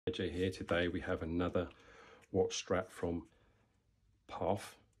AJ here. Today we have another watch strap from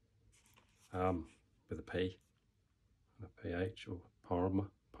Parmph, with a P, a PH, or Parma,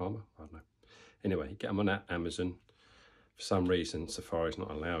 I don't know. Anyway, you get them on Amazon. For some reason, Safari's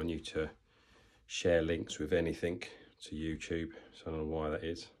not allowing you to share links with anything to YouTube, so I don't know why that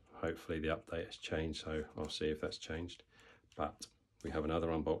is. Hopefully the update has changed, so I'll see if that's changed. But we have another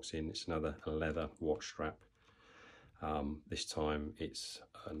unboxing. It's another leather watch strap. This time it's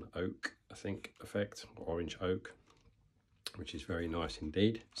an oak, I think, effect, orange oak, which is very nice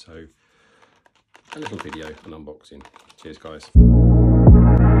indeed. So a little video, an unboxing. Cheers, guys.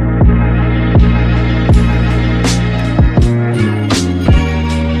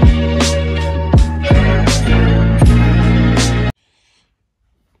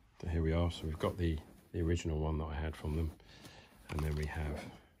 So here we are. So we've got the original one that I had from them, and then we have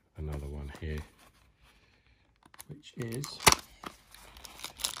another one here, which is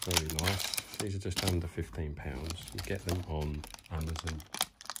very nice. These are just under £15. You get them on Amazon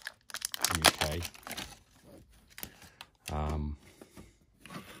UK.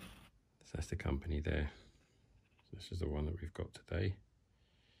 So that's the company there. This is the one that we've got today.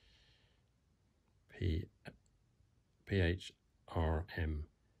 PHRMPH,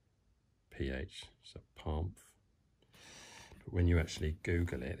 so Parmph. But when you actually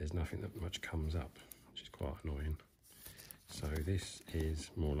Google it, there's nothing that much comes up, which is quite annoying. So this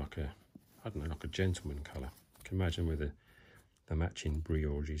is more like a, I don't know, like a gentleman colour. You can imagine with the matching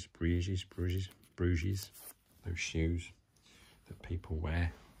Bruges, those shoes that people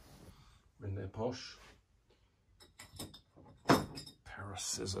wear when they're posh. Pair of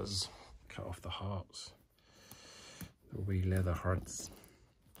scissors, cut off the hearts, the wee leather hearts.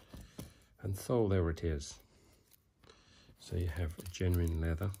 And so there it is. So you have genuine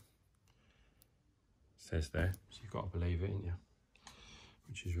leather. Says there, so you've got to believe it, ain't you?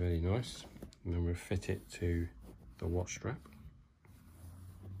 Which is really nice. And then we'll fit it to the watch strap.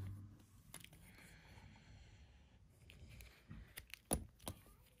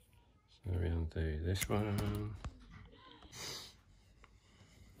 So we undo this one.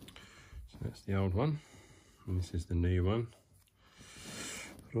 So that's the old one, and this is the new one.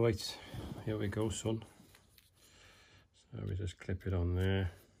 Right, here we go, son. So we just clip it on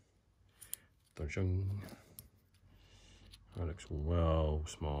there. That looks well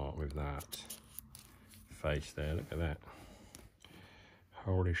smart with that face there. Look at that.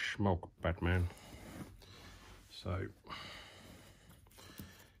 Holy smoke, Batman. So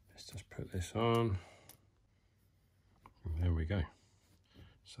let's just put this on. And there we go.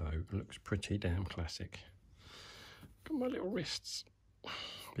 So it looks pretty damn classic. Look at my little wrists.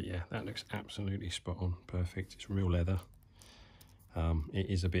 But yeah, that looks absolutely spot on. Perfect. It's real leather. It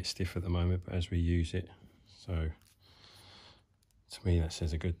is a bit stiff at the moment, but as we use it, so to me that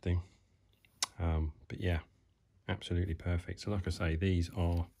says a good thing. But yeah, absolutely perfect. So like I say, these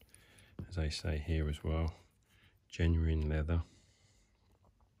are, as they say here as well, genuine leather.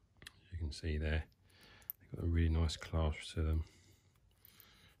 As you can see there, they've got a really nice clasp to them.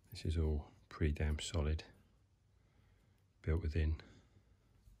 This is all pretty damn solid, built within,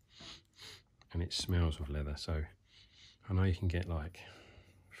 and it smells of leather. So I know you can get like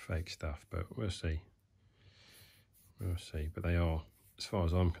fake stuff, but we'll see. We'll see. But they are, as far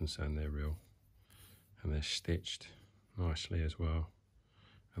as I'm concerned, they're real. And they're stitched nicely as well.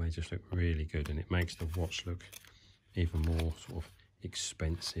 And they just look really good. And it makes the watch look even more sort of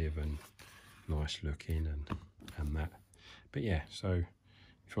expensive and nice looking and that. But yeah, so if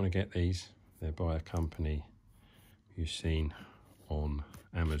you want to get these, they're by a company you've seen on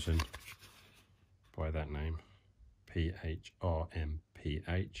Amazon by that name. PHRMPH,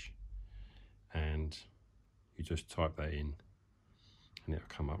 and you just type that in and it'll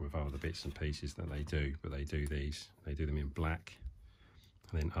come up with other bits and pieces that they do. But they do these, they do them in black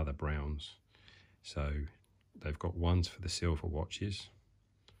and then other browns. So they've got ones for the silver watches,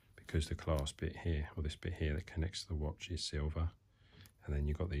 because the clasp bit here, or this bit here that connects to the watch, is silver. And then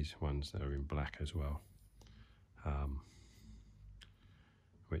you've got these ones that are in black as well,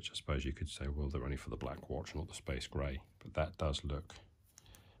 which I suppose you could say, well, they're only for the black watch, not the space grey. But that does look,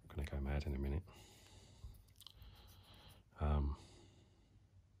 I'm going to go mad in a minute.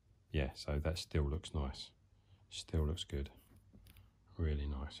 Yeah, so that still looks nice. Still looks good. Really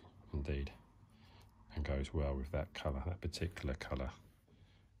nice indeed. And goes well with that colour, that particular colour,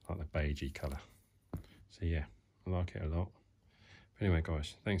 like the beigey colour. So yeah, I like it a lot. But anyway,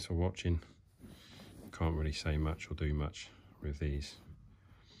 guys, thanks for watching. Can't really say much or do much with these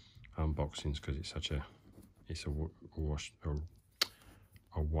unboxings because it's such a, it's a watch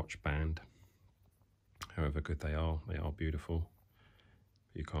band. However good they are beautiful.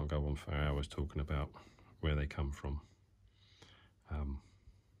 You can't go on for hours talking about where they come from.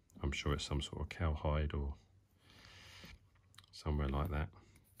 I'm sure it's some sort of cowhide or somewhere like that.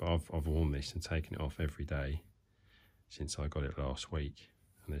 But I've worn this and taken it off every day since I got it last week,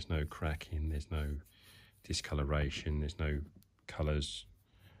 and there's no cracking, there's no discoloration, there's no colours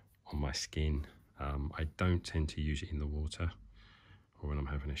on my skin. I don't tend to use it in the water or when I'm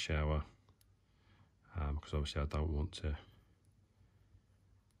having a shower, because obviously I don't want to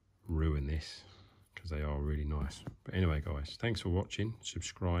ruin this, because they are really nice. But anyway guys, thanks for watching.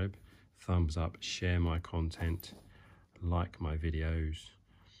 Subscribe, thumbs up, share my content, like my videos.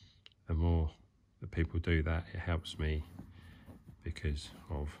 The more that people do that, it helps me because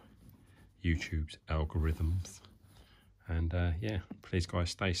of YouTube's algorithms. And yeah, please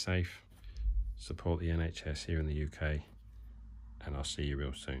guys, stay safe, support the NHS here in the UK, and I'll see you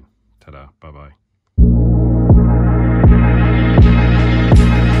real soon. Ta-da, bye-bye.